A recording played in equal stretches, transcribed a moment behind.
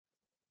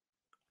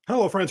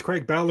Hello, friends.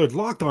 Craig Ballard,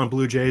 Locked On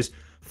Blue Jays.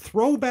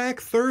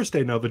 Throwback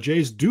Thursday. Now, the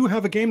Jays do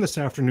have a game this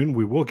afternoon.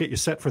 We will get you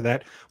set for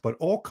that, but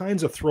all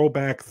kinds of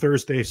Throwback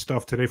Thursday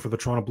stuff today for the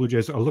Toronto Blue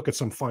Jays. I'll look at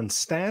some fun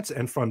stats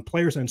and fun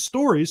players and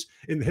stories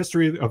in the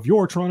history of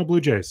your Toronto Blue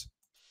Jays.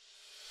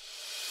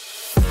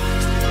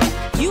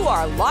 You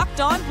are Locked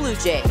On Blue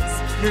Jays,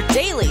 your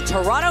daily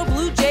Toronto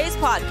Blue Jays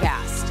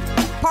podcast.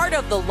 Part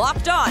of the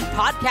Locked On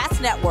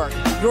Podcast Network,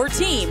 your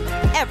team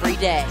every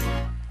day.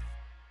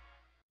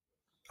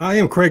 I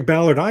am Craig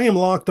Ballard. I am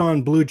Locked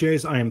On Blue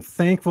Jays. I am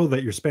thankful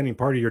that you're spending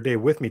part of your day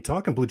with me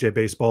talking Blue Jay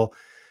baseball.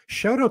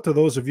 Shout out to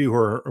those of you who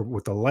are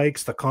with the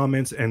likes, the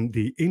comments, and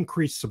the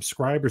increased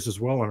subscribers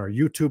as well on our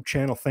YouTube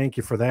channel. Thank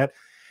you for that.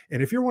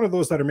 And if you're one of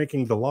those that are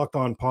making the Locked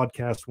On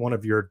podcast one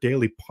of your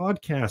daily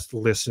podcast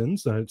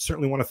listens, I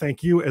certainly want to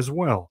thank you as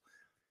well.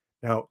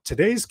 Now,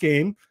 today's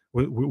game,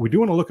 we do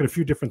want to look at a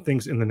few different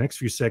things in the next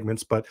few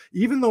segments, but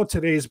even though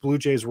today's Blue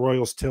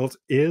Jays-Royals tilt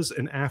is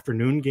an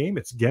afternoon game,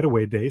 it's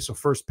getaway day, so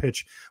first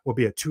pitch will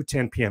be at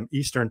 2:10 p.m.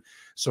 Eastern.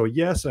 So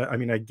yes, I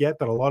mean, I get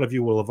that a lot of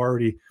you will have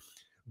already,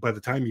 by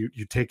the time you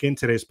take in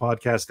today's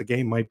podcast, the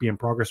game might be in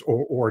progress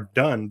or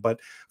done. But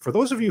for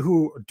those of you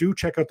who do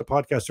check out the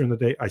podcast during the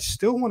day, I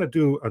still want to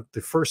do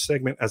the first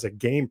segment as a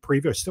game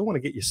preview. I still want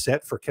to get you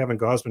set for Kevin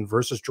Gausman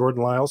versus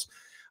Jordan Lyles.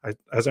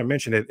 As I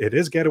mentioned, it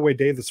is getaway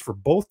day. That's for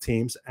both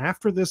teams.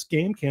 After this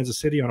game, Kansas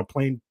City on a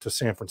plane to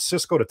San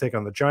Francisco to take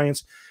on the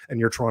Giants, and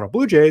your Toronto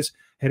Blue Jays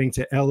heading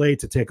to LA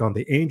to take on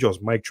the Angels.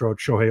 Mike Trout,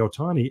 Shohei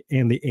Ohtani,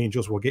 and the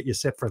Angels will get you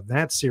set for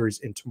that series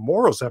in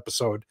tomorrow's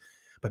episode.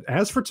 But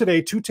as for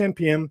today, 2:10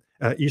 p.m.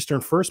 Eastern,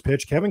 first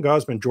pitch, Kevin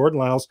Gausman, Jordan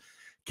Lyles.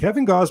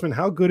 Kevin Gausman,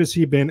 how good has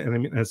he been? And I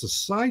mean, as a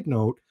side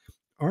note,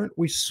 aren't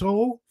we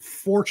so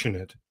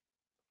fortunate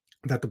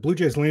that the Blue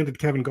Jays landed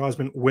Kevin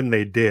Gausman when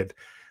they did?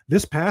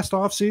 This past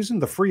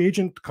offseason, the free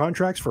agent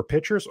contracts for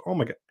pitchers, oh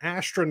my God,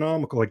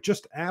 astronomical, like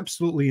just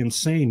absolutely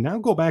insane. Now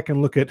go back and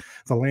look at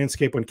the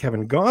landscape when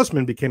Kevin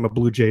Gausman became a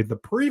Blue Jay the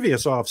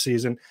previous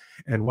offseason.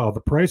 And while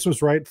the price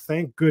was right,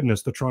 thank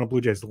goodness the Toronto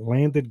Blue Jays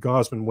landed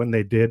Gausman when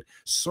they did.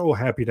 So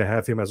happy to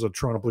have him as a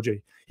Toronto Blue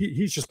Jay.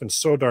 He's just been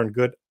so darn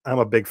good. I'm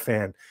a big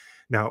fan.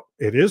 Now,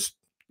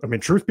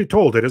 truth be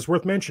told, it is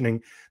worth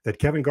mentioning that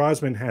Kevin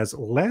Gausman has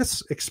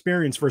less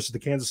experience versus the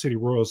Kansas City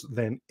Royals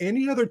than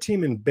any other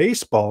team in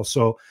baseball.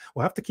 So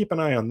we'll have to keep an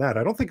eye on that.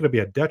 I don't think it'll be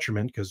a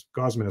detriment because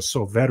Gausman is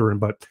so veteran,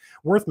 but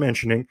worth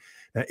mentioning.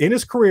 Now, in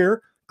his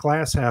career,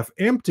 glass half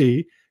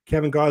empty,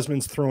 Kevin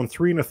Gausman's thrown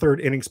 3 1/3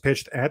 innings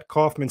pitched at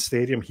Kauffman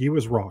Stadium. He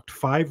was rocked.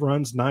 5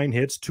 runs, 9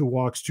 hits, 2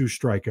 walks, 2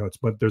 strikeouts.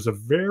 But there's a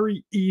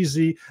very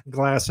easy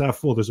glass half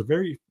full. There's a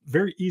very,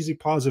 very easy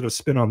positive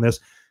spin on this.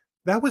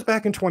 That was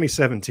back in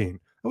 2017.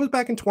 That was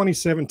back in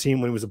 2017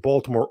 when he was a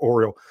Baltimore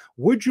Oriole.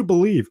 Would you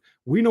believe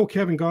we know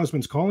Kevin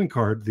Gausman's calling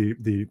card?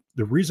 The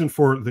reason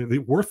for the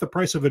worth the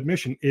price of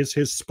admission is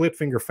his split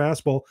finger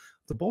fastball.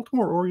 The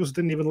Baltimore Orioles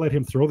didn't even let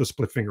him throw the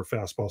split finger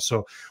fastball.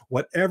 So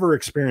whatever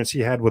experience he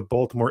had with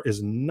Baltimore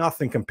is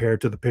nothing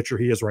compared to the pitcher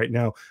he is right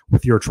now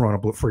with your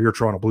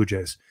Toronto Blue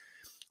Jays.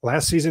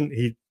 Last season,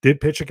 he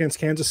did pitch against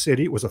Kansas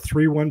City. It was a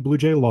 3-1 Blue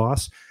Jay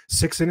loss.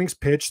 6 innings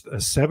pitched,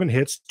 7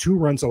 hits, 2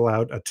 runs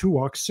allowed, 2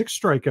 walks, 6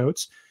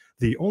 strikeouts.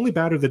 The only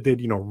batter that did,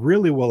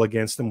 really well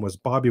against him was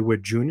Bobby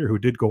Witt Jr., who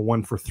did go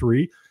 1 for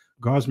 3.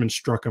 Gausman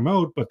struck him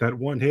out, but that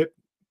one hit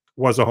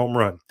was a home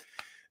run.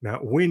 Now,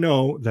 we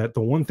know that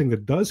the one thing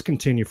that does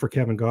continue for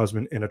Kevin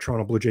Gausman in a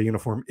Toronto Blue Jay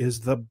uniform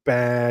is the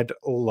bad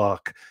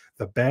luck,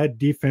 the bad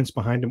defense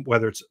behind him,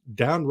 whether it's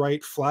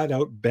downright,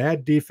 flat-out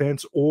bad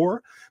defense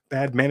or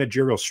bad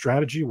managerial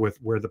strategy with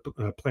where the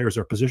players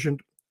are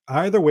positioned.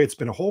 Either way, it's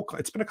been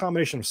a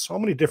combination of so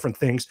many different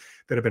things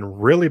that have been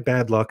really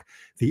bad luck.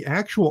 The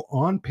actual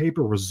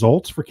on-paper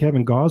results for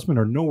Kevin Gausman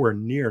are nowhere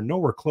near,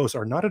 nowhere close,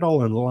 are not at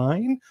all in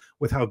line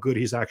with how good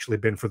he's actually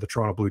been for the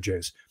Toronto Blue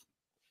Jays.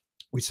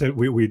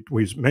 We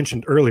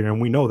mentioned earlier,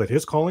 and we know that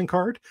his calling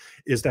card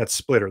is that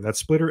splitter. That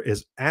splitter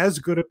is as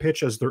good a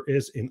pitch as there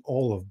is in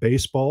all of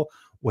baseball.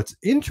 What's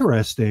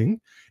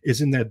interesting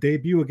is in that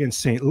debut against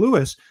St.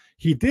 Louis,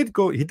 he did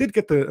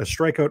get a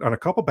strikeout on a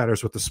couple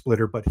batters with the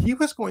splitter, but he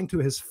was going to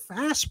his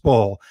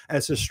fastball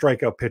as his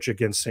strikeout pitch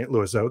against St.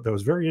 Louis. That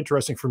was very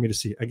interesting for me to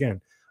see. Again,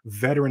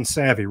 veteran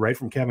savvy, right,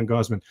 from Kevin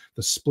Gausman.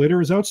 The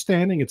splitter is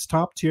outstanding. It's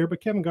top tier,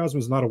 but Kevin Gausman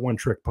is not a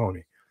one-trick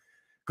pony.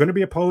 Going to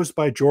be opposed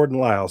by Jordan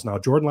Lyles. Now,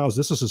 Jordan Lyles,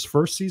 this is his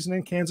first season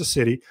in Kansas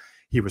City.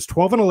 He was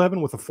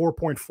 12-11 with a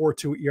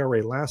 4.42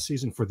 ERA last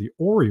season for the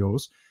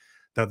Orioles.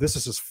 Now, this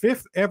is his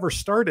 5th ever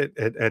start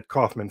at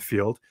Kauffman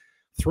Field.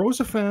 Throws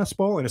a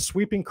fastball and a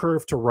sweeping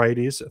curve to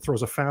righties,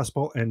 throws a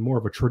fastball and more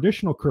of a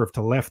traditional curve to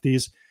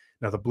lefties.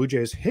 Now, the Blue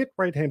Jays hit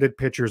right-handed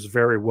pitchers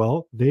very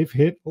well. They've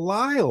hit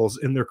Lyles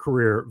in their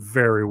career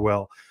very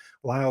well.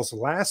 Lyles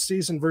last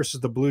season versus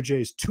the Blue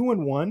Jays,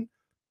 2-1.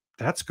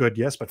 That's good,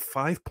 yes, but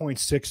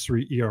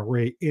 5.63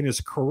 ERA in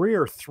his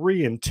career,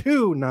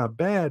 3-2, not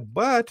bad,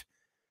 but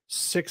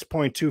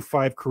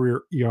 6.25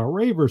 career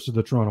ERA versus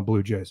the Toronto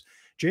Blue Jays.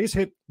 Jays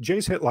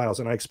hit Lyles,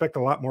 and I expect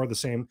a lot more of the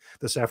same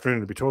this afternoon,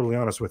 to be totally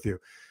honest with you.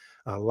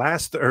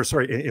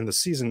 In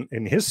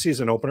his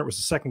season opener, it was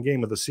the second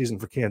game of the season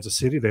for Kansas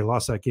City. They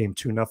lost that game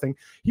 2-0.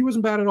 He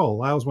wasn't bad at all.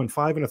 Lyles went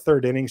 5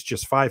 1/3 innings,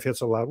 just 5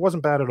 hits allowed.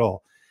 Wasn't bad at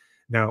all.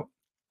 Now,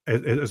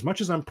 as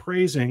much as I'm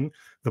praising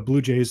the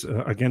Blue Jays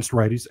against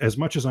righties, as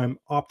much as I'm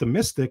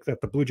optimistic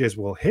that the Blue Jays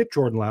will hit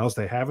Jordan Lyles,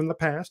 they have in the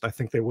past. I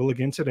think they will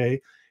again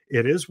today.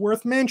 It is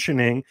worth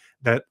mentioning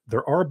that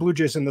there are Blue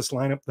Jays in this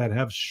lineup that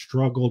have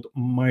struggled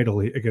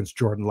mightily against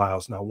Jordan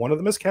Lyles. Now, one of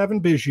them is Kevin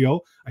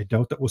Biggio. I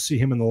doubt that we'll see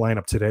him in the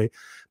lineup today.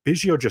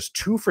 Biggio just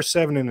 2 for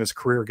 7 in his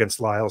career against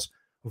Lyles.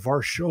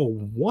 Varsho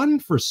 1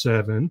 for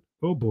 7.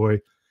 Oh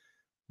boy.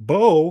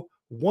 Bo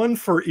 1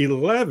 for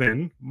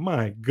 11.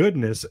 My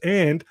goodness.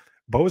 And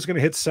Bo's going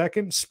to hit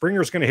second.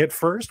 Springer's going to hit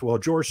first. Well,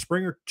 George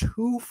Springer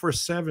 2 for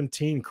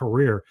 17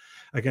 career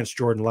against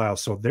Jordan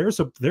Lyles. So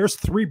there's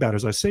 3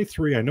 batters. I say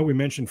 3. I know we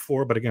mentioned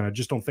 4, but again, I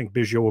just don't think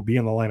Biggio will be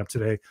in the lineup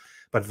today.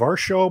 But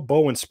Varsho,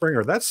 Bo, and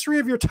Springer, that's 3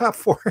 of your top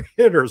 4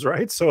 hitters,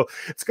 right? So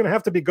it's going to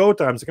have to be go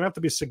time. It's going to have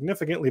to be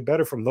significantly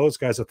better from those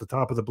guys at the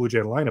top of the Blue Jay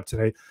lineup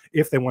today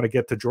if they want to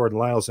get to Jordan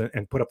Lyles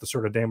and put up the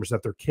sort of damage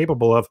that they're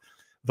capable of.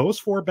 Those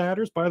 4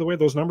 batters, by the way,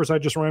 those numbers I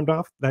just rhymed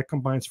off, that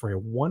combines for a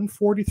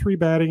 143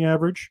 batting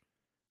average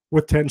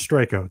with 10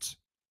 strikeouts.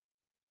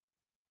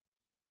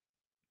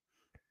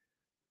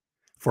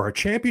 For a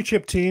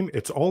championship team,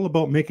 it's all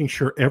about making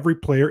sure every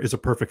player is a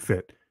perfect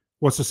fit.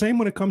 Well, it's the same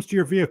when it comes to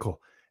your vehicle.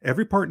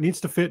 Every part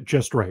needs to fit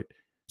just right.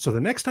 So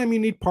the next time you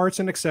need parts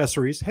and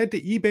accessories, head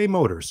to eBay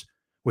Motors.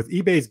 With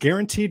eBay's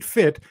guaranteed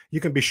fit, you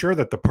can be sure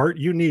that the part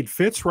you need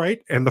fits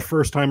right and the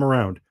first time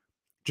around.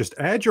 Just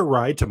add your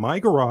ride to My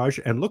Garage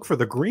and look for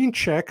the green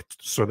check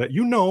so that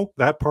you know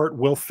that part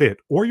will fit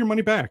or your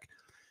money back.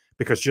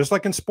 Because just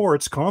like in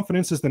sports,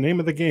 confidence is the name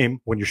of the game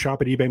when you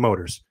shop at eBay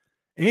Motors.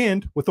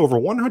 And with over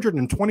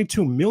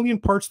 122 million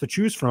parts to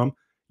choose from,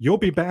 you'll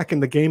be back in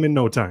the game in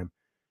no time.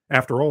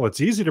 After all, it's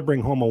easy to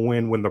bring home a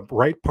win when the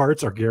right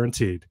parts are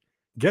guaranteed.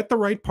 Get the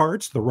right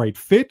parts, the right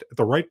fit,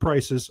 the right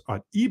prices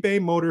on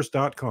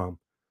ebaymotors.com.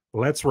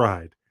 Let's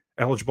ride.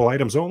 Eligible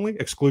items only.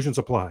 Exclusions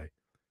apply.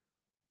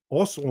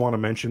 Also want to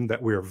mention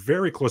that we are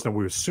very close and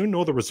we will soon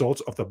know the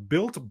results of the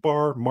Built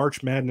Bar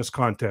March Madness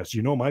contest.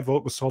 You know my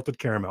vote was salted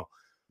caramel.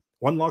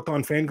 One Locked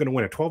On fan going to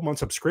win a 12-month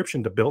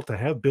subscription to Built to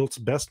have Built's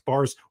best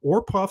bars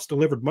or puffs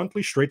delivered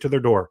monthly straight to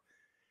their door.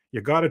 You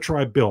got to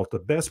try Built, the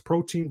best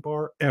protein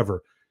bar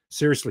ever.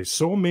 Seriously,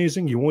 so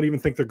amazing you won't even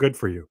think they're good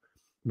for you.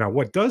 Now,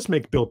 what does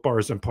make Built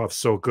bars and puffs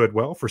so good?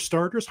 Well, for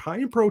starters, high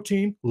in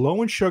protein,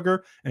 low in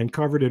sugar, and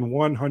covered in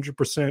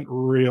 100%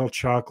 real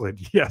chocolate.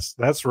 Yes,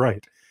 that's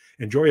right.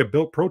 Enjoy a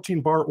Built protein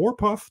bar or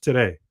puff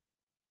today.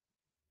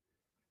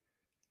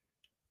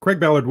 Craig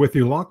Ballard with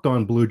you, Locked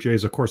On Blue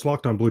Jays. Of course,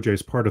 Locked On Blue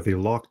Jays part of the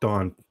Locked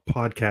On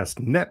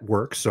Podcast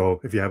Network. So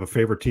if you have a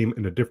favorite team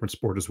in a different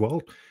sport as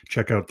well,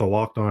 check out the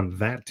Locked On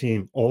That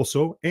Team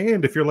also.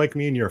 And if you're like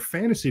me and you're a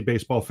fantasy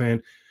baseball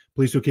fan,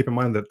 please do keep in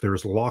mind that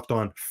there's Locked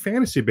On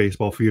Fantasy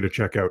Baseball for you to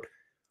check out.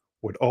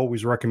 Would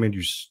always recommend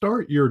you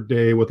start your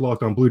day with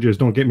Locked On Blue Jays.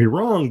 Don't get me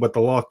wrong, but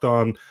the Locked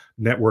On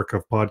network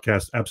of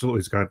podcasts absolutely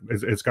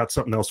it's got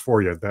something else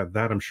for you.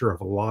 That I'm sure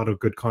of a lot of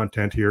good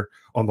content here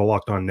on the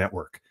Locked On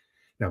network.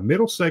 Now,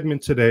 middle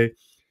segment today,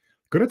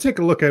 going to take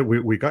a look at,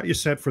 we got you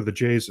set for the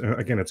Jays.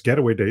 Again, it's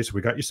getaway day, so we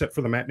got you set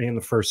for the matinee in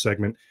the first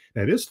segment.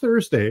 Now, it is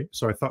Thursday,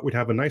 so I thought we'd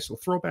have a nice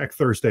little Throwback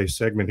Thursday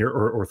segment here,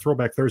 or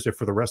Throwback Thursday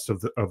for the rest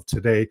of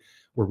today,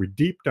 where we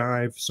deep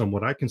dive some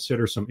what I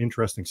consider some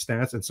interesting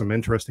stats and some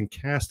interesting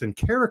cast and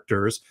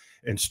characters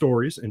and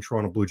stories in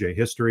Toronto Blue Jay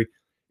history.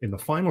 In the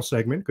final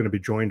segment, going to be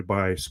joined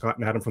by Scott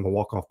and Adam from the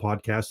Walk-Off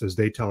Podcast as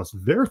they tell us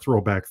their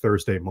Throwback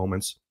Thursday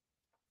moments.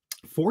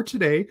 For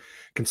today,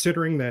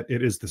 considering that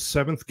it is the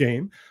 7th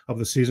game of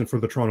the season for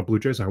the Toronto Blue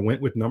Jays, I went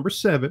with number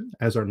 7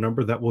 as our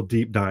number that will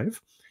deep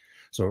dive.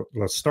 So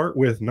let's start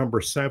with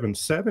number 7.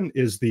 7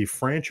 is the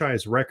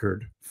franchise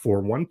record for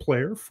one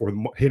player for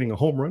hitting a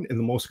home run in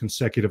the most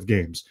consecutive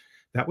games.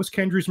 That was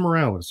Kendrys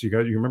Morales. You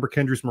remember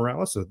Kendrys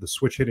Morales, the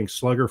switch hitting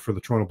slugger for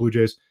the Toronto Blue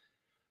Jays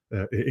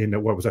in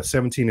what was that,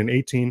 17 and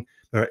 18,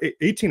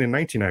 18 and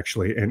 19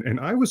 actually. And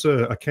I was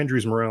a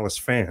Kendrys Morales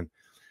fan.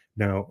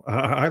 Now,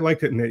 I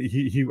liked it, and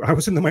I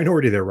was in the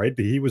minority there, right?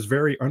 He was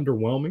very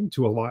underwhelming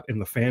to a lot in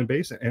the fan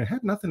base, and it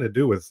had nothing to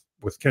do with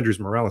Kendrys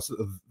Morales,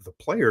 the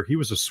player. He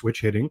was a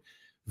switch-hitting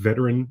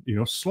veteran,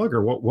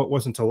 slugger. What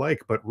wasn't to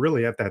like? But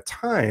really, at that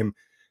time,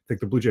 I think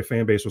the Blue Jay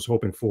fan base was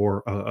hoping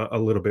for a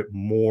little bit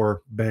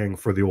more bang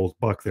for the old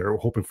buck there,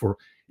 hoping for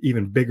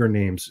even bigger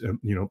names,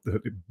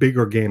 the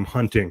bigger game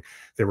hunting.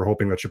 They were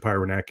hoping that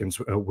Shapiro and Atkins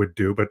would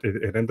do, but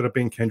it ended up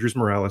being Kendrys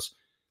Morales,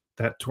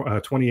 that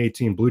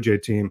 2018 Blue Jay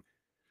team.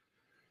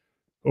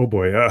 Oh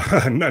boy,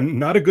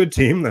 not a good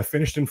team that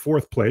finished in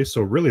 4th place.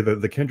 So really the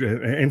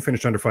Kendrys, and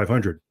finished under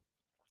 500.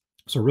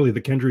 So really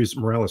the Kendrys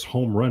Morales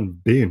home run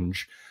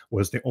binge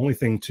was the only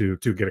thing to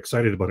get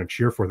excited about and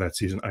cheer for that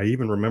season. I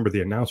even remember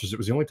the announcers. It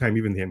was the only time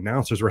even the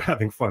announcers were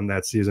having fun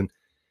that season.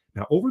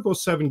 Now, over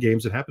those 7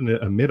 games, it happened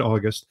in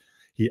mid-August.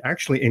 He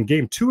actually, in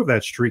game 2 of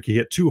that streak, he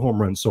hit 2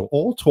 home runs. So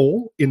all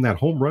told, in that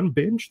home run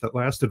binge that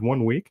lasted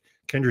 1 week,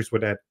 Kendricks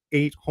would add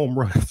 8 home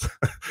runs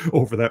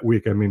over that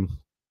week. I mean,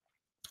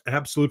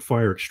 absolute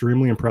fire,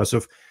 extremely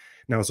impressive.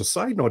 Now, as a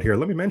side note here,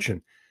 let me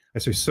mention, I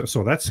say,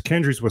 so that's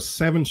Kendricks with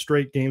 7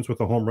 straight games with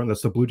a home run.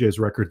 That's the Blue Jays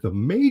record. The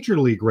major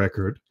league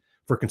record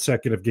for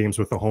consecutive games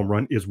with a home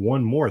run is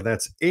 1 more.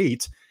 That's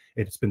 8.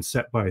 It's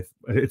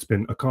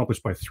been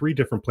accomplished by 3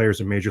 different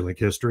players in Major League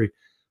history.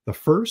 The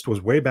first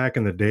was way back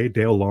in the day,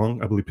 Dale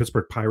Long, I believe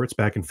Pittsburgh Pirates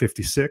back in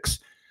 '56.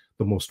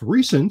 The most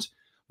recent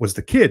was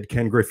the kid,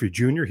 Ken Griffey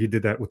Jr. He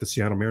did that with the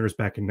Seattle Mariners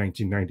back in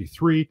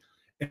 1993.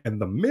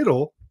 And the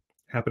middle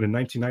happened in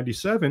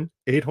 1997,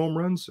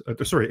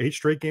 8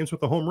 straight games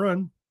with a home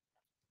run.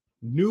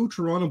 New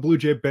Toronto Blue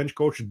Jay bench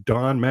coach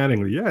Don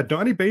Mattingly. Yeah,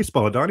 Donnie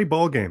Baseball, Donnie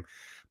Ball Game.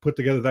 Put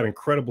together that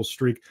incredible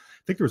streak.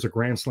 I think there was a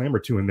grand slam or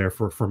 2 in there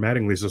for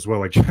Mattingly's as well.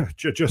 Like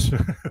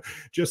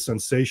just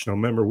sensational.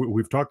 Remember,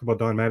 we've talked about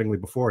Don Mattingly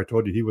before. I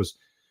told you he was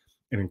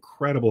an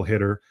incredible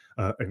hitter,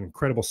 an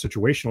incredible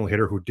situational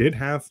hitter who did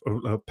have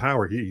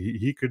power.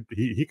 He could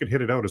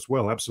hit it out as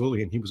well,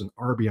 absolutely. And he was an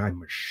RBI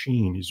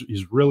machine.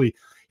 He's really,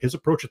 his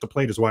approach at the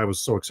plate is why I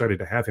was so excited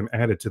to have him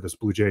added to this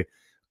Blue Jay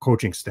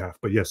coaching staff.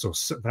 But yeah, so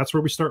that's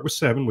where we start with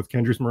 7 with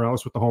Kendrys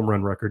Morales with the home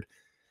run record.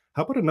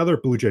 How about another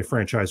Blue Jay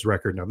franchise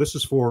record? Now, this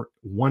is for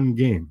 1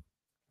 game.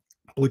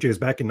 Blue Jays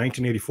back in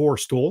 1984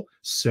 stole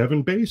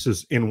 7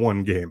 bases in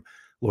 1 game.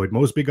 Lloyd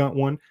Mosby got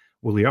 1,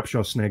 Willie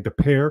Upshaw snagged a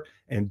pair,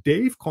 and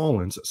Dave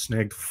Collins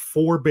snagged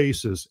 4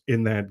 bases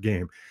in that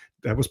game.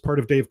 That was part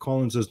of Dave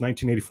Collins'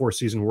 1984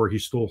 season where he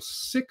stole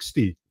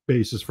 60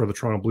 bases for the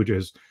Toronto Blue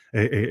Jays,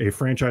 a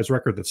franchise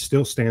record that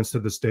still stands to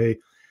this day.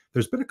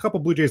 There's been a couple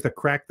Blue Jays that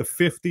cracked the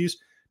 50s.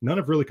 None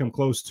have really come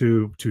close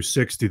to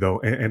 60, though.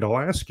 And I'll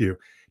ask you,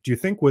 do you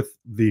think with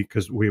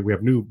because we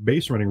have new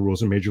base running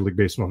rules in Major League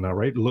Baseball now,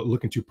 right?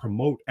 Looking to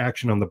promote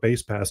action on the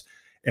base pass,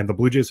 and the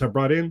Blue Jays have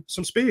brought in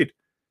some speed.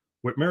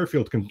 Whit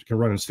Merrifield can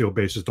run and steal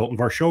bases. Dalton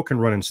Varsho can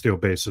run and steal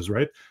bases,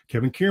 right?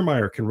 Kevin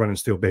Kiermaier can run and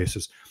steal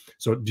bases.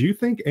 So do you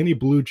think any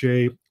Blue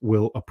Jay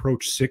will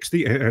approach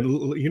 60?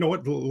 And you know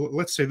what?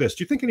 Let's say this.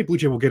 Do you think any Blue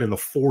Jay will get in the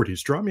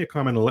 40s? Drop me a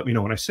comment and let me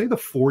know. And I say the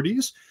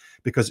 40s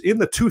because in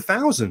the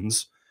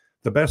 2000s,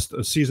 the best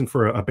season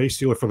for a base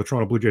stealer for the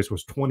Toronto Blue Jays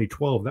was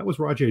 2012. That was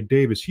Rajay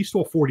Davis. He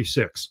stole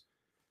 46.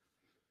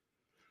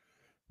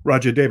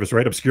 Rajay Davis,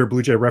 right? Obscure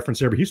Blue Jay reference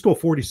there, but he stole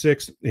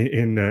 46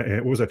 in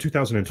what was that,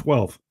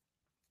 2012.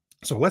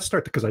 So let's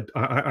start because I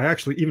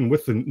actually, even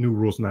with the new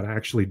rules and that, I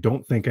actually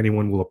don't think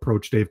anyone will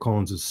approach Dave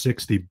Collins'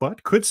 60.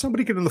 But could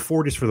somebody get in the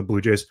 40s for the Blue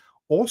Jays?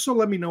 Also,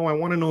 let me know. I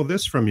want to know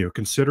this from you,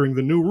 considering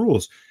the new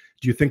rules.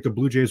 Do you think the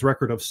Blue Jays'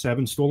 record of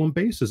 7 stolen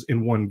bases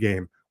in 1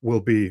 game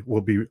will be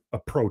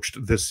approached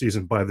this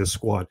season by this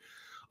squad?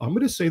 I'm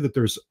going to say that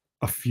there's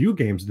a few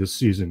games this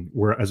season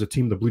where, as a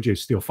team, the Blue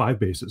Jays steal 5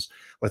 bases.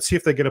 Let's see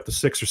if they get up to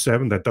 6 or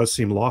 7. That does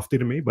seem lofty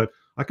to me, but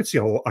I could see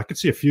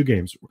a few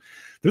games.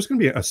 There's going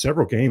to be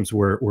several games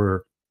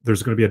where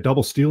there's going to be a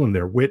double steal in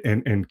there. Witt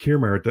and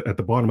Kiermaier at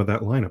the bottom of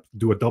that lineup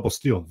do a double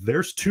steal.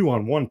 There's 2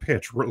 on 1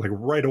 pitch, like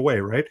right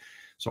away, right?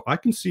 So I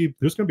can see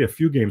there's going to be a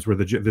few games where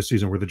this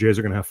season where the Jays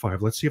are going to have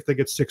 5. Let's see if they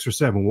get 6 or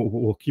 7.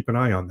 We'll keep an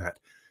eye on that.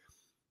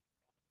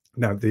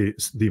 Now, the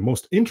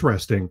most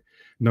interesting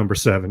number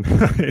 7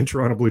 in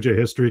Toronto Blue Jay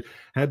history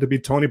had to be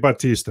Tony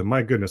Bautista.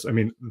 My goodness. I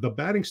mean, the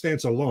batting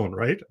stance alone,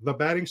 right? The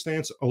batting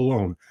stance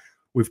alone.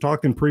 We've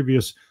talked in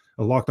previous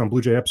Locked on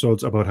Blue Jay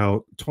episodes about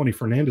how Tony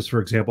Fernandez, for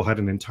example, had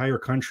an entire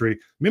country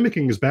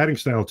mimicking his batting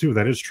style too.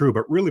 That is true,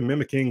 but really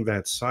mimicking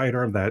that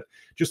sidearm, that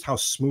just how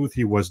smooth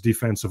he was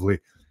defensively.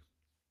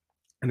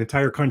 An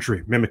entire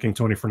country mimicking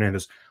Tony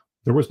Fernandez.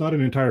 There was not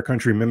an entire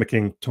country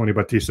mimicking Tony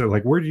Bautista.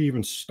 Like, where do you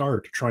even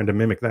start trying to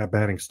mimic that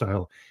batting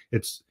style?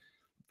 It's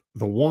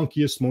the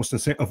wonkiest, most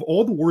insane of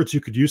all the words you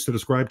could use to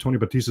describe Tony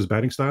Bautista's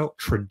batting style.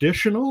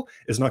 Traditional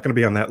is not going to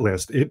be on that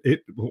list.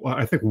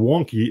 I think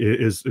wonky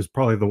is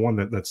probably the one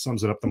that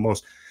sums it up the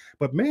most.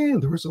 But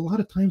man, there was a lot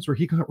of times where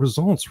he got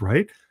results,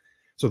 right?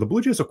 So the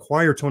Blue Jays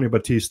acquired Tony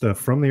Bautista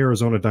from the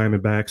Arizona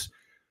Diamondbacks.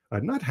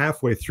 Not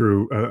halfway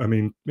through,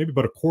 maybe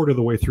about a quarter of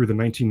the way through the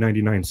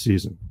 1999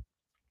 season.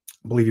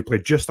 I believe he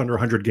played just under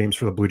 100 games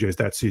for the Blue Jays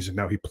that season.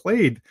 Now, he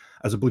played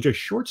as a Blue Jay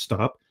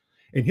shortstop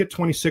and hit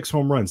 26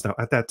 home runs. Now,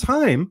 at that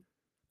time,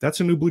 that's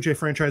a new Blue Jay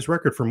franchise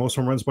record for most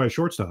home runs by a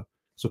shortstop.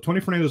 So Tony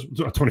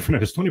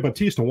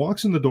Bautista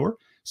walks in the door,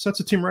 sets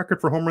a team record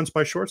for home runs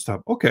by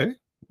shortstop. Okay,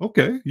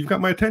 you've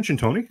got my attention,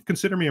 Tony.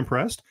 Consider me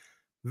impressed.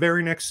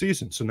 Very next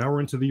season. So now we're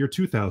into the year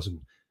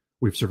 2000.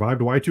 We've survived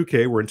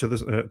Y2K. We're into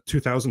the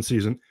 2000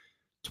 season.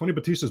 Tony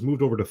Bautista's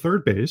moved over to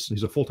third base.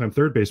 He's a full-time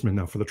third baseman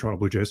now for the Toronto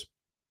Blue Jays.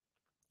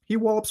 He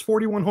wallops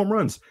 41 home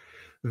runs.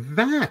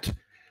 That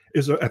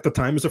is, at the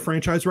time, is a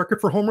franchise record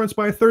for home runs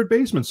by a third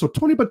baseman. So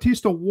Tony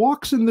Bautista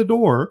walks in the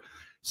door,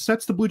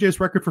 sets the Blue Jays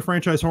record for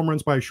franchise home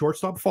runs by a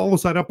shortstop,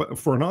 follows that up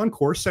for an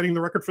encore, setting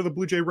the record for the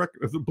Blue Jay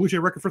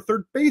record for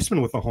third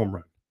baseman with a home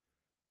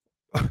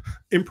run.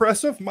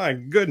 Impressive? My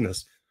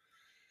goodness.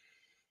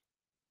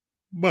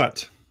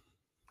 But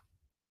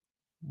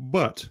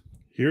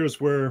here's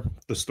where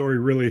the story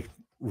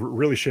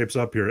really shapes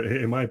up here,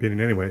 in my opinion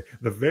anyway.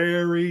 The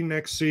very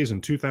next season,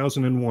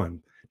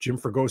 2001, Jim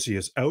Fregosi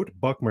is out.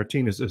 Buck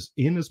Martinez is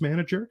in as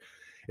manager.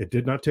 It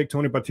did not take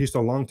Tony Batista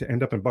long to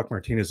end up in Buck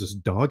Martinez's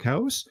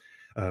doghouse.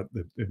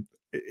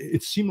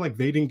 It seemed like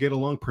they didn't get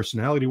along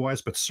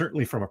personality-wise, but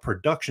certainly from a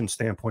production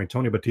standpoint,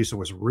 Tony Batista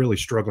was really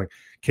struggling.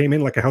 Came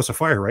in like a house of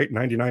fire, right?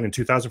 99 and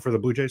 2000 for the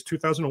Blue Jays.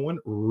 2001,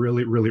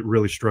 really, really,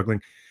 really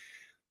struggling.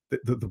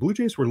 The Blue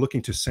Jays were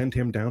looking to send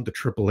him down to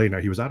AAA. Now,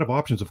 he was out of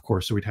options, of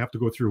course, so he'd have to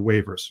go through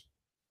waivers.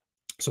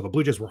 So the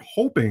Blue Jays were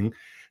hoping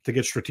to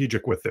get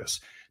strategic with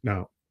this.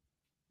 Now,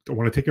 I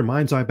want to take your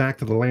mind's eye back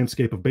to the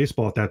landscape of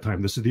baseball at that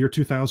time. This is the year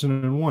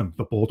 2001.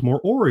 The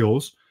Baltimore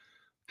Orioles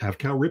have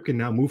Cal Ripken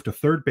now moved to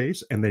third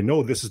base, and they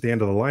know this is the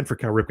end of the line for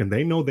Cal Ripken.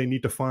 They know they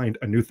need to find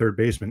a new third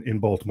baseman in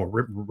Baltimore.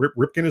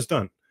 Ripken is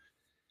done.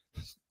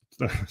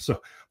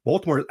 So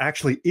Baltimore is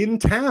actually in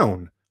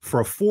town for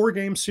a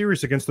 4-game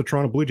series against the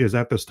Toronto Blue Jays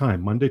at this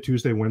time, Monday,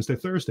 Tuesday, Wednesday,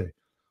 Thursday.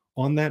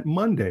 On that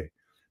Monday,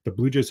 the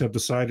Blue Jays have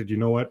decided, you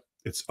know what?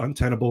 It's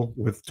untenable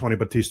with Tony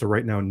Batista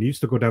right now. Needs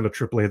to go down to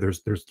AAA.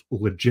 There's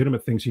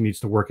legitimate things he needs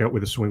to work out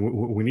with his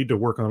swing. We need to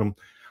work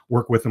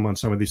with him on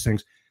some of these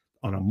things.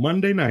 On a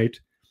Monday night,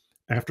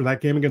 after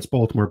that game against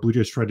Baltimore, Blue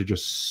Jays tried to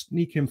just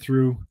sneak him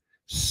through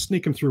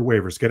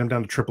waivers, get him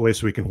down to AAA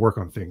so he can work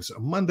on things. A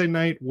Monday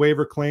night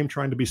waiver claim,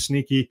 trying to be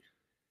sneaky.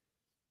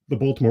 The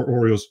Baltimore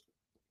Orioles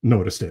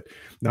noticed it.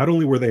 Not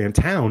only were they in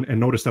town and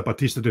noticed that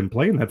Batista didn't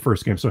play in that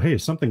first game, so hey,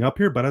 something up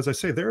here. But as I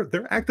say,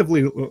 they're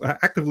actively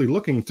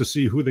looking to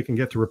see who they can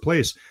get to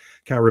replace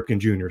Cal Ripken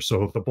Jr.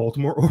 So the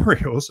Baltimore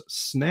Orioles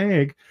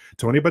snag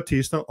Tony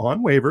Batista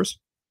on waivers.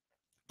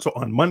 So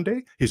on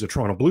Monday, he's a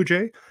Toronto Blue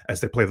Jay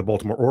as they play the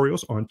Baltimore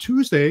Orioles. On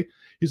Tuesday,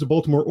 he's a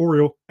Baltimore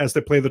Oriole as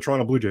they play the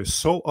Toronto Blue Jays.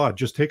 So odd.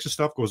 Just takes his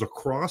stuff, goes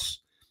across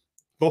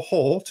the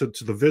hall to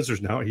the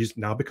visitors now. He's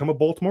now become a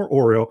Baltimore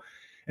Oriole.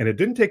 And it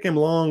didn't take him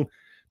long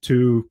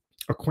to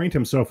acquaint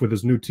himself with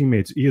his new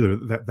teammates either.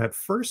 That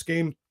first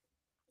game,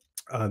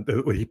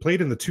 he played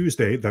in the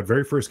Tuesday, that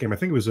very first game, I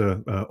think it was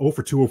a 0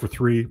 for 2, 0 for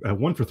 3,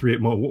 1 for 3. It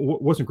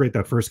wasn't great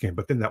that first game.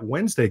 But then that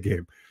Wednesday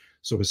game,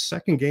 so his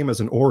second game as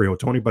an Oriole,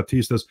 Tony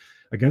Batista's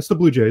against the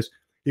Blue Jays,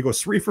 he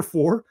goes 3 for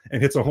 4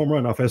 and hits a home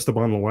run off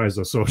Esteban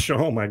Loaiza. So,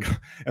 oh my God.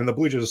 And the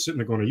Blue Jays are sitting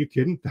there going, are you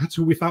kidding? That's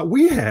who we thought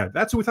we had.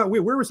 That's who we thought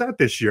where was that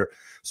this year?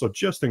 So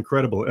just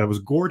incredible. It was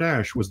Gord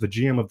Ash was the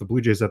GM of the Blue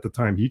Jays at the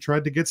time. He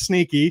tried to get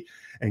sneaky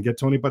and get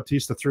Tony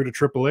Batista through to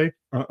AAA.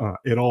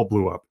 It all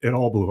blew up. It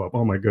all blew up.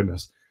 Oh my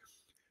goodness.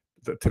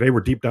 Today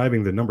we're deep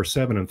diving the number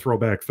 7 and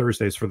Throwback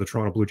Thursdays for the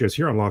Toronto Blue Jays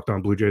here on Locked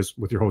On Blue Jays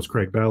with your host,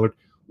 Craig Ballard.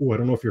 Oh, I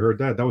don't know if you heard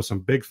that. That was some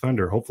big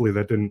thunder. Hopefully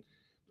that didn't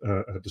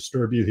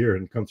disturb you here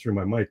and come through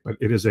my mic. But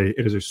it is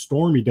a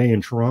stormy day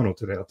in Toronto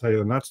today. I'll tell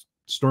you, not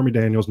Stormy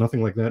Daniels,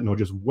 nothing like that. No,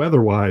 just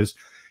weather-wise,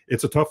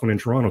 it's a tough one in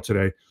Toronto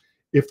today.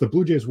 If the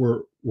Blue Jays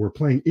were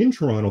playing in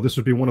Toronto, this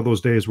would be one of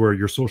those days where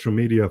your social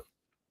media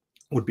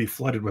would be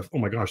flooded with, oh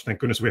my gosh, thank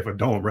goodness we have a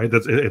dome, right?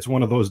 It's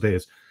one of those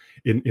days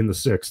in the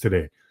 6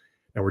 today.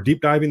 Now we're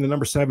deep diving the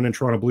number 7 in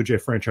Toronto Blue Jay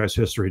franchise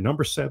history.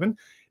 Number 7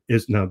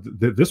 is now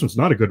this one's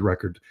not a good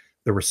record.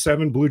 There were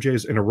 7 Blue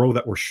Jays in a row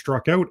that were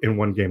struck out in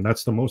one game.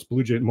 That's the most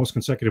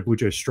consecutive Blue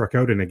Jays struck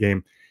out in a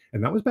game.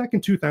 And that was back in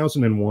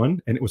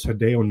 2001, and it was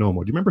Hideo Nomo.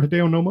 Do you remember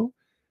Hideo Nomo?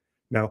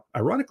 Now,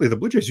 ironically, the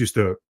Blue Jays used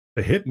to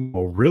hit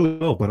Nomo really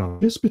well, but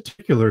on this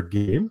particular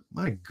game,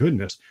 my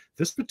goodness,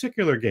 this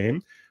particular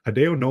game,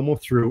 Hideo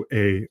Nomo threw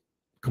a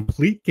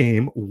complete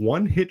game,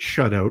 1-hit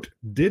shutout,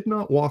 did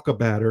not walk a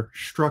batter,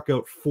 struck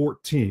out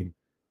 14.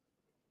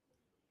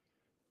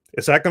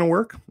 Is that going to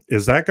work?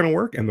 Is that going to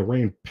work? And the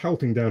rain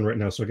pelting down right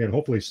now. So again,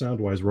 hopefully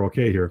sound-wise we're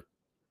okay here.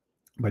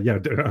 But yeah,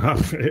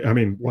 I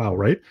mean, wow,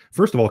 right?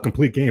 First of all,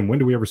 complete game. When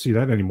do we ever see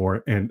that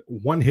anymore? And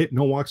 1 hit,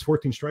 no walks,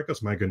 14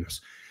 strikeouts. My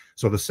goodness.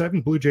 So the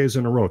 7 Blue Jays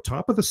in a row.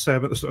 Top of the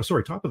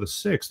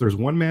 6, there's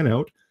one man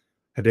out.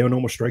 Hideo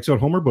Nomo strikes out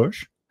Homer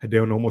Bush.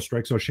 Hideo Nomo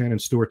strikes out Shannon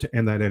Stewart to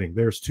end that inning.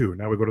 There's 2.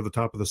 Now we go to the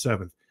top of the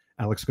 7th.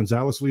 Alex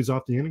Gonzalez leads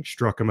off the inning,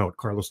 struck him out.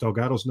 Carlos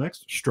Delgado's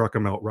next, struck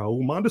him out.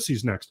 Raul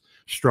Mondesi's next,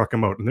 struck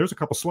him out. And there's a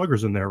couple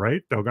sluggers in there,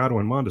 right? Delgado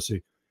and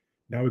Mondesi.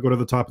 Now we go to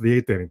the top of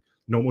the 8th inning.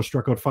 Nomo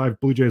struck out 5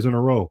 Blue Jays in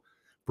a row.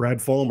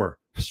 Brad Fulmer,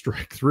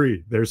 strike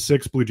 3. There's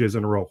 6 Blue Jays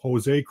in a row.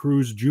 Jose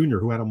Cruz Jr.,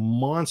 who had a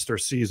monster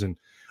season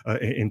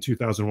in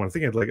 2001. I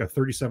think he had like a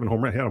 37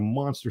 home run. He had a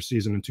monster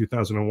season in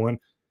 2001.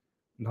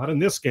 Not in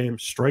this game.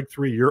 Strike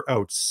 3, you're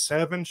out.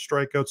 7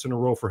 strikeouts in a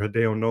row for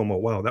Hideo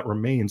Nomo. Wow, that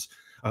remains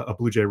a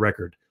Blue Jay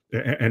record.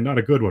 And not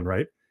a good one,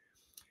 right?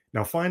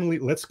 Now, finally,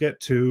 let's get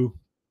to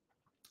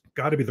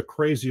got to be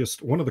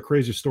one of the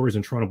craziest stories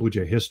in Toronto Blue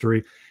Jay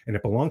history, and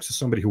it belongs to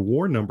somebody who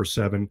wore number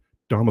 7,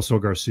 Damaso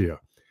Garcia.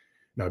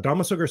 Now,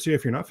 Damaso Garcia,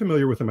 if you're not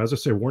familiar with him, as I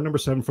say, wore number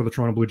 7 for the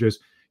Toronto Blue Jays.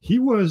 He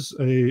was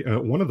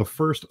one of the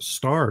first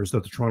stars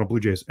that the Toronto Blue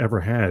Jays ever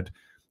had.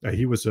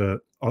 He was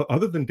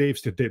other than Dave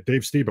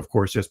Stieb, of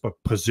course, yes, but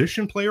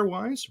position player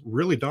wise,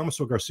 really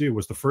Damaso Garcia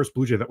was the first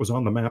Blue Jay that was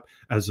on the map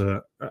as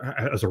a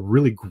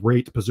really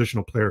great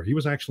positional player. He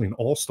was actually an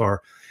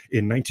all-star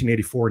in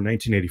 1984 and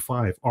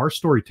 1985. Our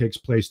story takes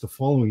place the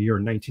following year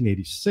in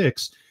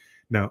 1986.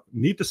 Now,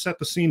 need to set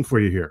the scene for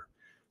you here.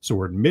 So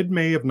we're in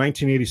mid-May of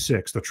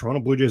 1986. The Toronto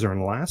Blue Jays are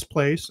in last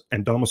place,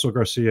 and Damaso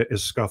Garcia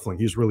is scuffling.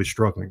 He's really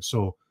struggling.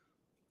 So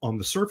on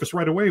the surface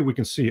right away, we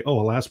can see, oh,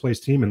 a last-place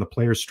team and the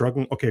players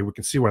struggling. Okay, we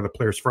can see why the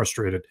players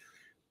frustrated.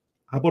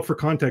 How about for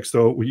context,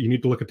 though? You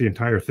need to look at the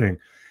entire thing.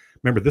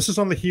 Remember, this is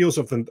on the heels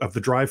of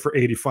the drive for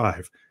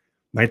 85.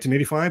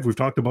 1985, we've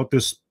talked about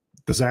this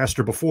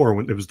disaster before,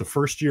 when it was the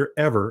first year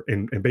ever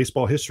in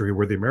baseball history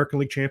where the American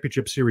League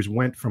Championship Series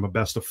went from a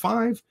best of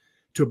 5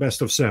 to a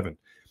best of 7.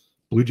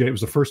 Blue Jay, it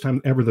was the first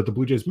time ever that the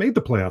Blue Jays made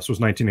the playoffs, was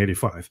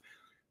 1985.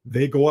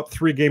 They go up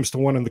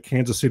 3-1 on the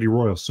Kansas City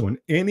Royals. So in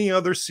any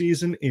other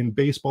season in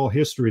baseball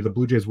history, the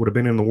Blue Jays would have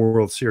been in the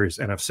World Series.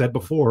 And I've said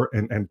before,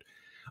 and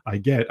I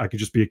could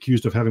just be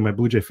accused of having my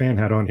Blue Jay fan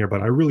hat on here,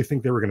 but I really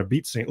think they were going to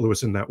beat St.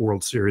 Louis in that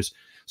World Series.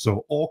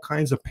 So all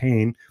kinds of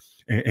pain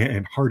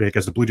and heartache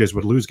as the Blue Jays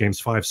would lose games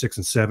 5, 6,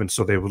 and 7.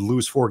 So they would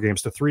lose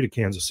 4-3 to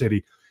Kansas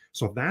City.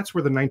 So that's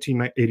where the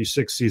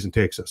 1986 season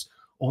takes us,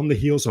 on the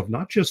heels of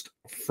not just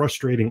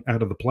frustrating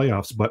out of the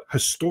playoffs, but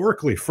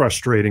historically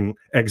frustrating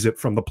exit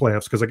from the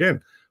playoffs. Because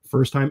again,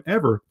 first time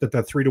ever that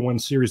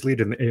 3-1 series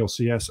lead in the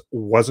ALCS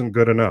wasn't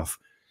good enough.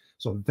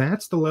 So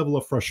that's the level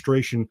of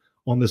frustration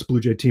on this Blue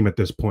Jay team at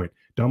this point.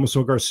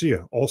 Damaso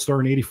Garcia,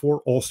 all-star in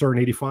 84, all-star in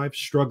 85,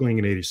 struggling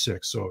in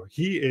 86. So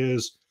he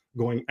is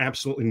going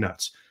absolutely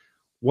nuts.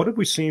 What have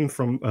we seen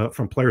from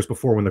players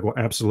before when they go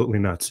absolutely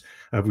nuts?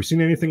 Have we seen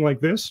anything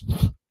like this?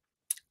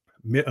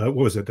 What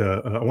was it?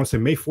 I want to say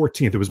May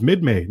 14th. It was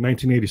mid-May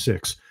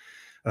 1986.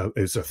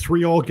 It's a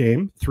 3-3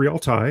 game,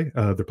 3-3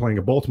 tie. They're playing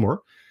at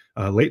Baltimore.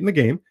 Late in the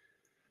game,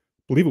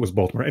 I believe it was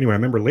Baltimore. Anyway, I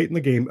remember late in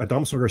the game,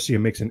 Damaso Garcia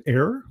makes an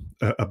error,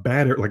 a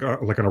bad error,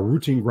 like on a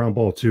routine ground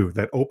ball too,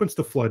 that opens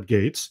the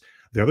floodgates.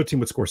 The other team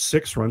would score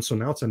 6 runs, so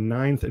now it's a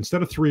 9th.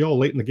 Instead of 3-3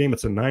 late in the game,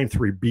 it's a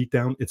 9-3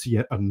 beatdown. It's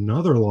yet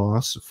another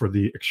loss for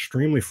the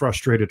extremely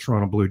frustrated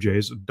Toronto Blue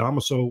Jays.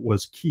 Damaso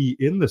was key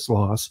in this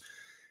loss.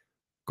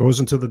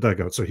 Goes into the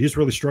dugout. So he's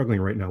really struggling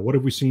right now. What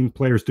have we seen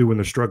players do when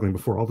they're struggling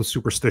before? All the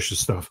superstitious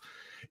stuff.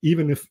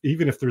 Even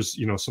if there's,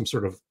 some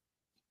sort of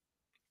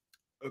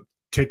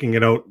taking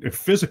it out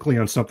physically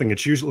on something,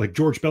 it's usually like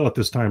George Bell at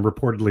this time,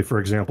 reportedly, for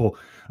example,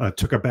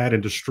 took a bat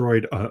and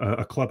destroyed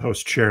a clubhouse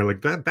chair.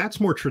 Like that's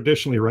more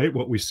traditionally, right?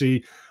 What we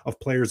see of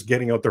players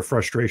getting out their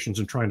frustrations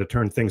and trying to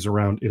turn things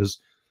around is,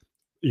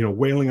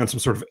 wailing on some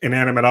sort of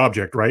inanimate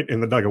object, right, in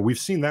the dugout. We've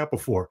seen that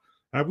before.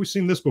 Have we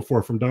seen this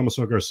before from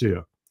Damaso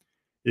Garcia?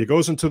 He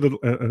goes into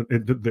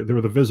there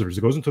were the visitors.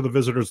 He goes into the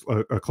visitors'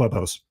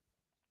 clubhouse,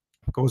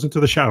 goes into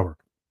the shower,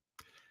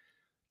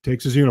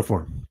 takes his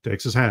uniform,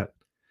 takes his hat,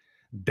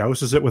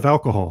 douses it with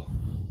alcohol,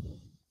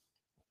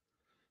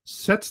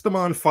 sets them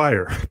on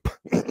fire.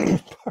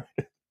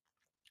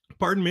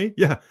 Pardon me?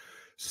 Yeah.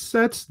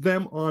 Sets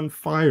them on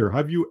fire.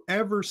 Have you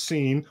ever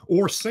seen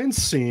or since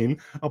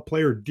seen a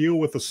player deal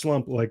with a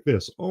slump like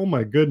this? Oh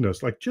my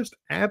goodness, like just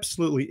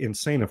absolutely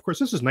insane. Of course,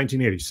 this is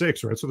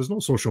 1986, right? So there's no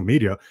social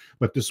media,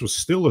 but this was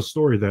still a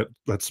story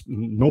that's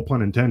no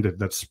pun intended,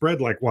 that spread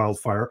like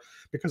wildfire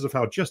because of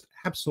how just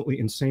absolutely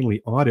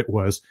insanely odd it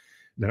was.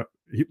 Now,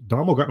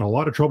 Damo got in a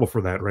lot of trouble for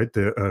that, right?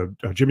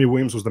 Jimmy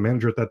Williams was the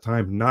manager at that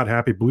time, not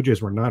happy. Blue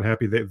Jays were not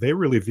happy. They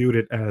really viewed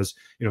it as,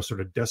 sort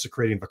of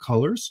desecrating the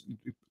colors,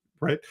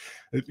 right?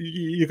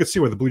 You could see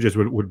why the Blue Jays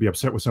would be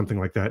upset with something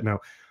like that. Now,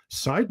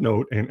 side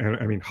note, and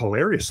I mean,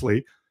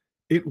 hilariously,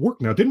 it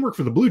worked. Now, it didn't work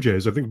for the Blue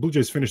Jays. I think the Blue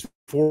Jays finished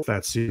 4th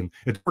that season.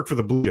 It worked for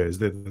the Blue Jays.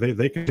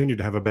 They continued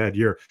to have a bad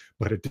year,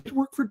 but it did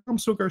work for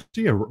Damaso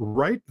Garcia,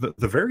 right?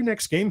 The very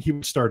next game, he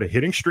would start a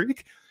hitting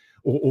streak.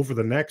 Over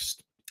the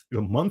next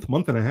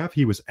month and a half,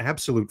 he was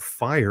absolute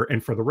fire.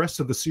 And for the rest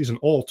of the season,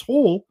 all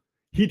told,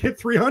 he'd hit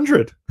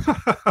 300.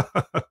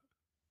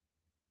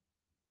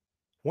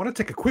 I want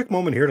to take a quick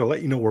moment here to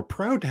let you know we're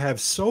proud to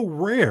have So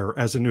Rare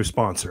as a new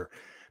sponsor.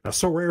 Now,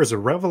 So Rare is a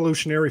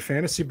revolutionary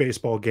fantasy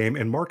baseball game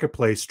and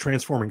marketplace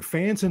transforming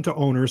fans into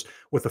owners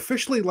with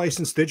officially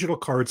licensed digital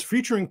cards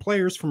featuring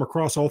players from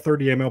across all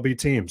 30 MLB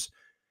teams.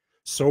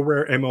 So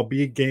Rare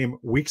MLB game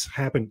weeks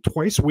happen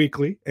twice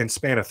weekly and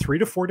span a 3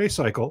 to 4 day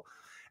cycle.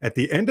 At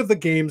the end of the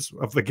game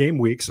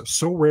weeks,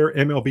 So Rare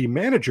MLB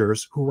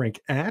managers who rank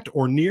at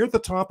or near the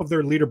top of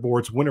their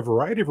leaderboards win a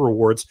variety of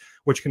rewards,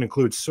 which can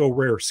include So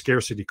Rare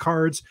scarcity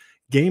cards,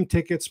 game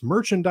tickets,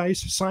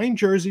 merchandise, signed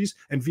jerseys,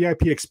 and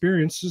VIP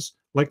experiences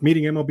like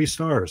meeting MLB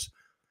stars.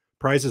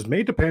 Prizes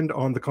may depend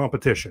on the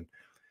competition.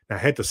 Now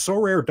head to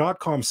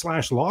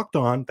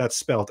sorare.com/lockedon, that's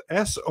spelled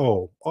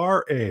SORARE.com,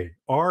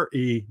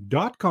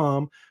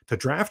 to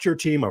draft your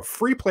team of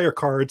free player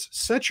cards,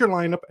 set your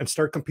lineup, and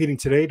start competing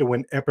today to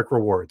win epic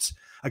rewards.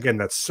 Again,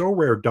 that's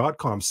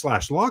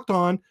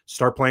sorare.com/lockedon.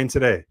 Start playing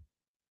today.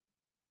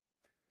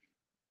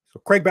 So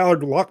Craig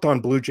Ballard, Locked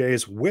On Blue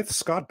Jays, with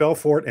Scott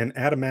Belfort and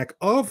Adam Mack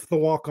of the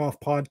Walk Off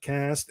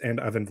Podcast.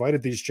 And I've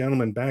invited these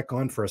gentlemen back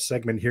on for a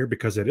segment here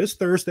because it is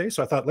Thursday.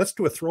 So I thought, let's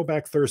do a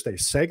Throwback Thursday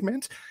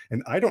segment.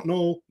 And I don't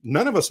know,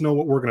 none of us know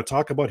what we're going to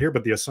talk about here,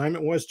 but the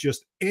assignment was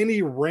just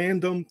any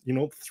random,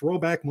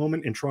 throwback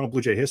moment in Toronto Blue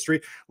Jay history.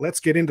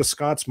 Let's get into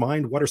Scott's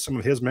mind. What are some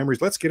of his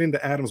memories? Let's get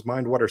into Adam's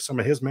mind. What are some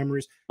of his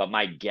memories? But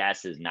my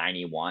guess is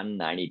 91,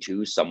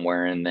 92,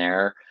 somewhere in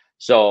there.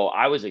 So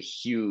I was a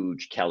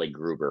huge Kelly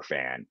Gruber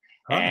fan.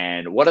 Huh.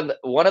 And one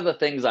of the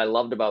things I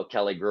loved about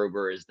Kelly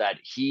Gruber is that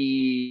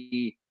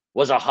he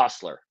was a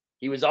hustler.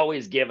 He was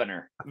always giving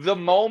her. The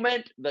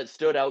moment that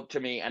stood out to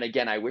me, and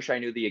again, I wish I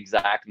knew the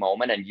exact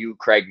moment, and you,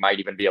 Craig, might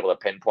even be able to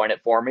pinpoint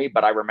it for me,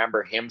 but I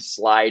remember him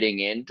sliding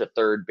into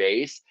third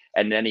base,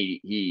 and then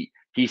he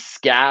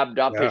scabbed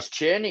up his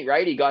chin,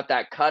 right? He got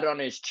that cut on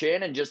his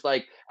chin, and just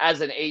like,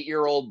 as an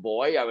 8-year-old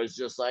boy, I was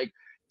just like,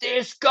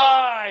 this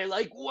guy,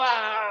 like,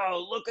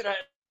 wow, look at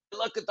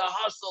the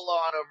hustle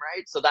on him,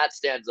 right? So that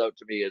stands out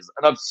to me as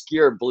an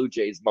obscure Blue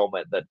Jays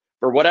moment that,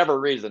 for whatever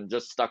reason,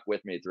 just stuck with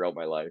me throughout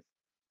my life.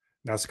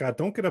 Now, Scott,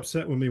 don't get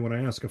upset with me when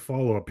I ask a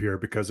follow-up here,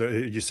 because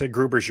you said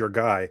Gruber's your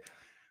guy.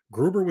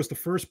 Gruber was the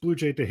first Blue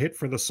Jay to hit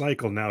for the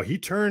cycle. Now, he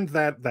turned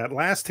that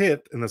last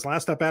hit in this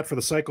last at-bat for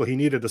the cycle, he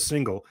needed a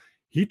single.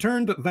 He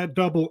turned that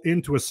double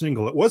into a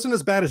single. It wasn't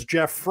as bad as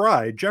Jeff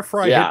Fry. Jeff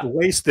Fry had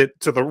laced it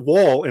to the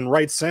wall in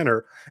right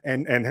center.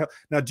 And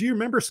now, do you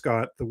remember,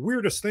 Scott, the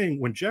weirdest thing,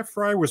 when Jeff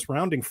Fry was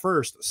rounding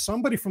first,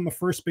 somebody from the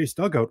first base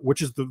dugout,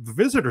 which is the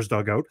visitors'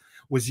 dugout,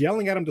 was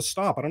yelling at him to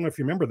stop. I don't know if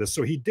you remember this.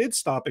 So he did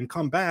stop and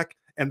come back,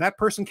 and that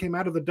person came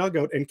out of the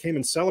dugout and came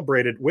and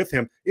celebrated with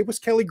him. It was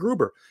Kelly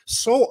Gruber.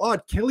 So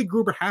odd. Kelly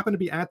Gruber happened to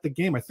be at the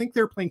game. I think they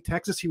were playing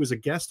Texas. He was a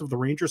guest of the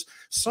Rangers,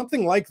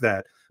 something like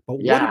that. But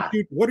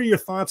what are your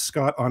thoughts,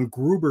 Scott, on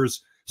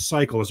Gruber's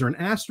cycle? Is there an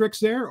asterisk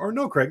there, or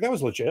no, Craig? That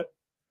was legit.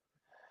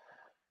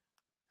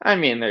 I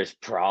mean, there's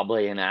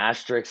probably an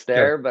asterisk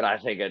there, but I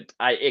think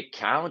it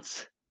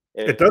counts.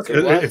 It does.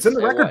 It's in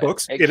the record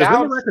books. It is in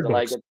the record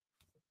books.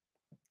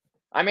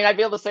 I mean, I'd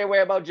be able to say way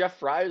about Jeff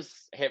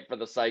Fry's hit for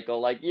the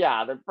cycle. Like,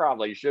 yeah, there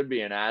probably should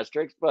be an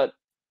asterisk, but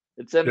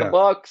it's in the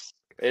books.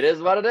 It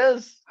is what it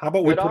is. How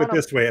about we put it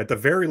this way? At the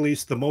very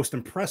least, the most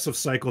impressive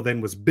cycle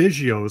then was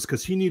Biggio's,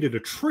 because he needed a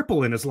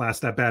triple in his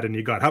last at-bat, and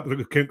he got.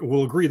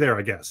 We'll agree there,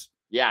 I guess.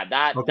 Yeah,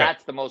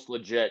 that's the most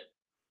legit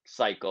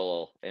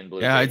cycle in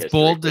Blue Jay history. It's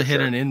bold to hit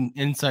an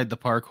inside the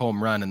park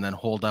home run and then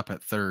hold up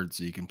at third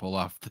so you can pull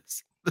off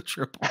the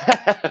triple.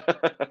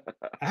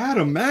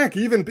 Adam Mack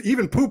even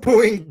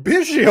poo-pooing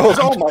Biggio's.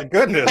 Oh my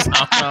goodness. No.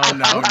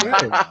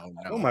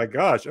 Oh my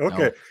gosh. Okay.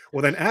 No.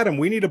 Well then, Adam,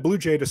 we need a Blue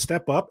Jay to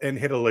step up and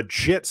hit a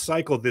legit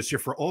cycle this year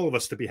for all of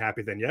us to be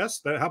happy then.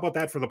 Yes? How about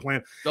that for the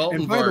plan?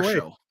 Dalton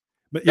Varsho.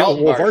 But yeah,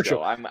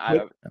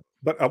 Varsho.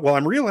 But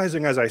I'm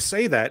realizing as I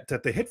say that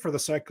the hit for the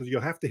cycle, you'll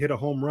have to hit a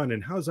home run.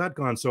 And how's that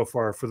gone so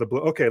far for the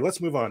Blue? Okay,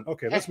 let's move on.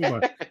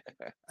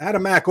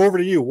 Adam Mack, over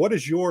to you. What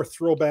is your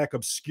throwback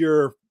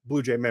obscure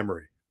Blue Jay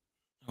memory?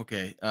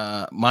 Okay,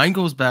 mine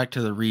goes back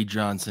to the Reed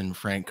Johnson,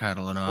 Frank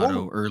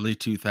Catalanato, early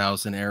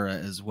 2000 era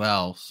as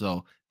well.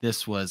 So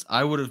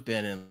I would have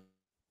been in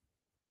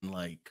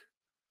like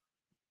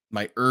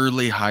my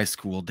early high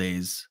school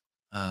days,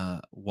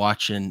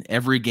 watching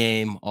every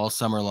game all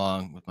summer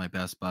long with my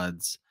best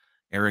buds.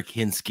 Eric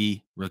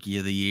Hinsky, Rookie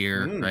of the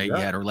Year, right? Yeah.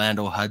 You had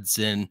Orlando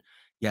Hudson,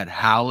 you had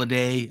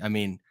Halladay. I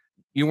mean,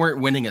 you weren't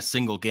winning a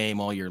single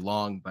game all year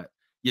long, but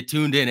you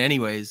tuned in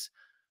anyways.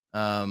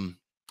 I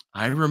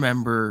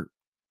remember.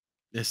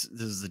 This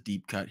is a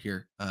deep cut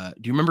here.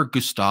 Do you remember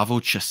Gustavo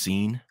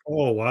Chacin?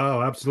 Oh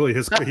wow, absolutely.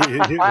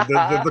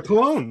 The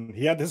cologne.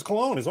 He had his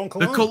cologne, his own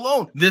cologne. The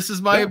cologne. This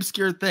is my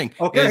obscure thing.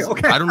 Okay.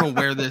 I don't know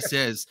where this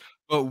is,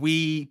 but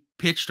we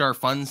pitched our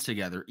funds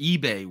together.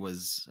 eBay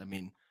was,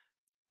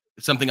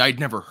 something I'd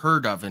never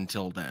heard of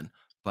until then.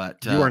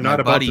 But you are not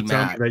about to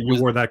tell me that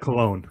you wore that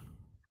cologne.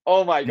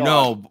 Oh my God.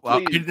 No,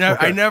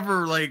 I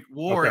never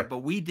wore it,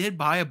 but we did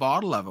buy a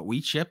bottle of it.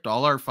 We chipped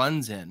all our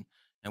funds in,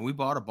 and we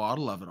bought a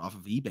bottle of it off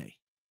of eBay.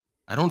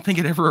 I don't think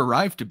it ever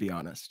arrived, to be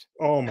honest.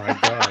 Oh my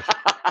gosh.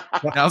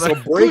 Now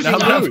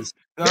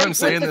I'm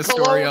saying this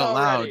story out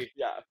loud.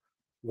 Yeah.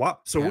 Wow.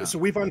 So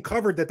we've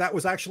uncovered that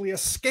was actually a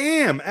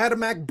scam. Adam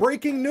Mack,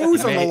 breaking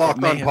news on the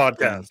Locked On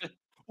podcast.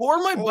 Or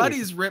my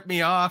buddies ripped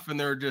me off, and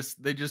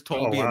they just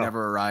told me it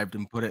never arrived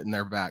and put it in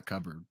their back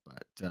cupboard.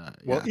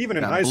 But even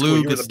in high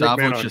school, you were the big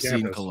man on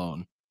Chacin campus.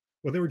 Cologne.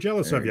 Well, they were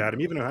jealous of you, Adam.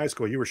 Even in high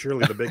school, you were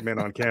surely the big man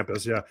on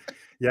campus. Yeah,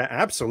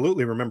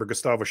 absolutely. Remember,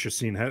 Gustavo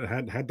Chacin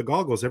had the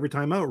goggles every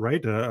time out,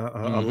 right?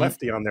 A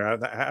lefty on there.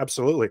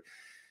 Absolutely.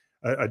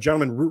 A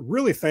gentleman,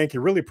 really thank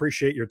you. Really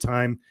appreciate your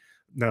time.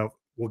 Now,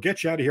 we'll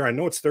get you out of here. I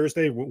know it's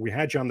Thursday. We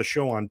had you on the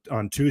show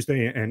on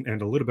Tuesday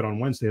and a little bit on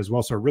Wednesday as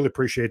well, so I really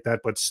appreciate that.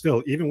 But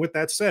still, even with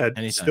that said,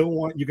 still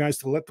want you guys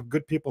to let the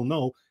good people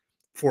know,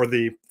 for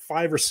the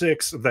 5 or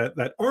 6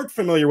 that aren't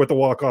familiar with the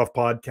Walk Off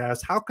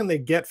podcast, how can they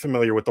get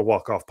familiar with the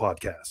Walk Off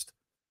podcast?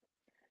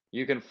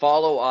 You can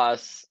follow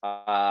us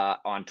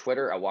on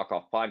Twitter at Walk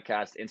Off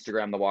Podcast,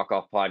 Instagram, the Walk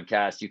Off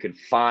Podcast. You can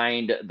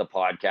find the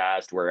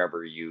podcast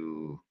wherever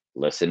you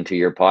listen to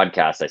your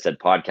podcast. I said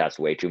podcast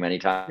way too many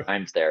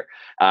times there.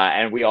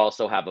 And we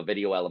also have a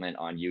video element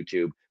on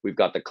YouTube. We've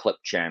got the clip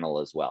channel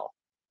as well.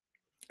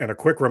 And a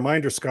quick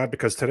reminder, Scott,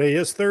 because today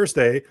is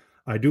Thursday,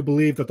 I do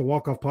believe that the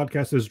Walk Off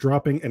Podcast is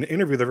dropping an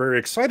interview they're very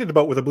excited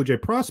about with a Blue Jay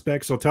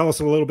prospect. So tell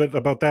us a little bit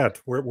about that.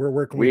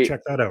 Where can we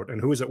check that out?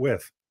 And who is it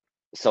with?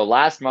 So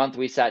last month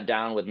we sat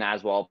down with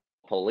Naswal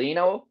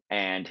Polino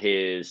and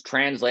his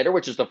translator,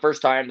 which is the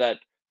first time that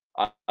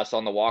us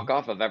on the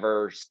walk-off have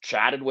ever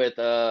chatted with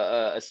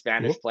a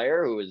Spanish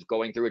player who is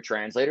going through a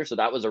translator. So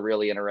that was a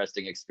really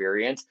interesting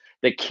experience.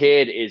 The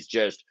kid is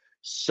just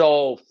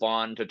so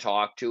fun to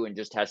talk to and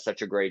just has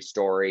such a great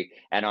story.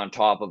 And on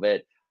top of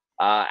it,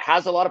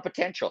 has a lot of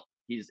potential.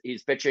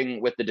 He's pitching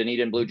with the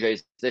Dunedin Blue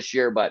Jays this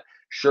year, but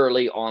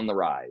surely on the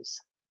rise.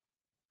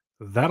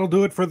 That'll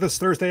do it for this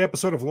Thursday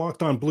episode of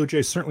Locked On Blue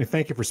Jays. Certainly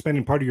thank you for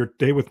spending part of your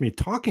day with me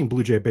talking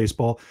Blue Jay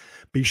baseball.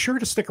 Be sure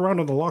to stick around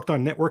on the Locked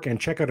On Network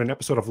and check out an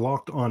episode of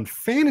Locked On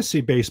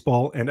Fantasy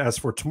Baseball. And as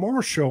for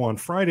tomorrow's show on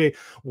Friday,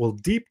 we'll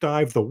deep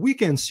dive the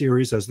weekend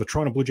series as the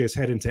Toronto Blue Jays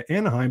head into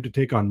Anaheim to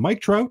take on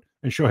Mike Trout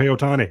and Shohei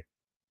Ohtani.